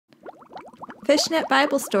Fishnet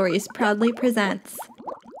Bible Stories proudly presents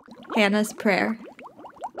Hannah's Prayer.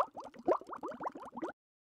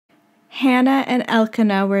 Hannah and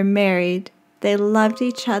Elkanah were married. They loved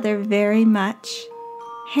each other very much.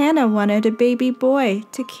 Hannah wanted a baby boy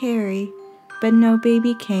to carry, but no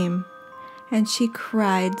baby came, and she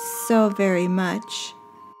cried so very much.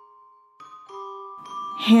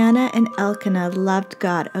 Hannah and Elkanah loved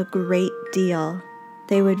God a great deal.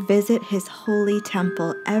 They would visit his holy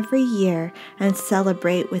temple every year and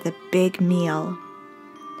celebrate with a big meal.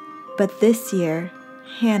 But this year,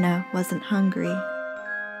 Hannah wasn't hungry.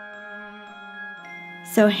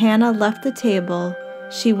 So Hannah left the table.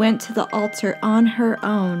 She went to the altar on her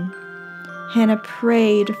own. Hannah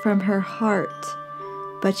prayed from her heart,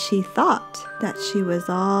 but she thought that she was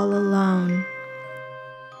all alone.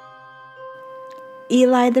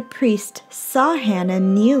 Eli the priest saw Hannah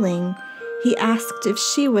kneeling. He asked if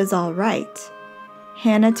she was all right.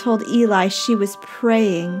 Hannah told Eli she was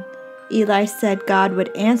praying. Eli said God would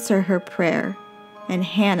answer her prayer, and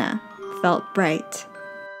Hannah felt bright.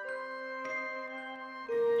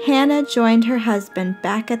 Hannah joined her husband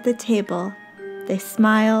back at the table. They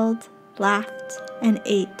smiled, laughed, and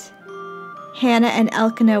ate. Hannah and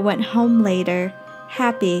Elkanah went home later,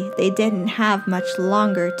 happy they didn't have much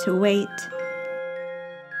longer to wait.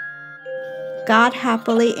 God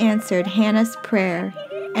happily answered Hannah's prayer,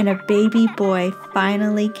 and a baby boy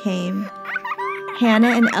finally came.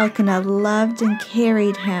 Hannah and Elkanah loved and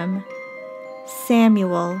carried him.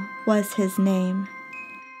 Samuel was his name.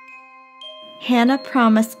 Hannah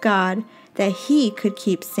promised God that he could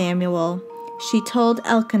keep Samuel. She told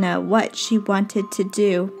Elkanah what she wanted to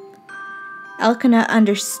do. Elkanah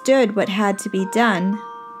understood what had to be done.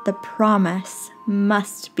 The promise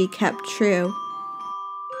must be kept true.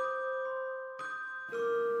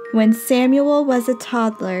 When Samuel was a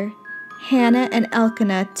toddler, Hannah and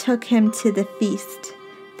Elkanah took him to the feast.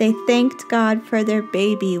 They thanked God for their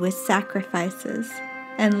baby with sacrifices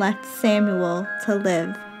and left Samuel to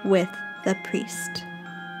live with the priest.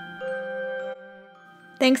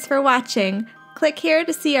 Thanks for watching. Click here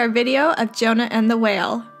to see our video of Jonah and the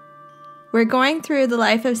whale. We're going through the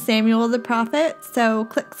life of Samuel the prophet, so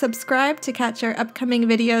click subscribe to catch our upcoming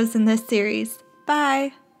videos in this series.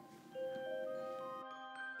 Bye!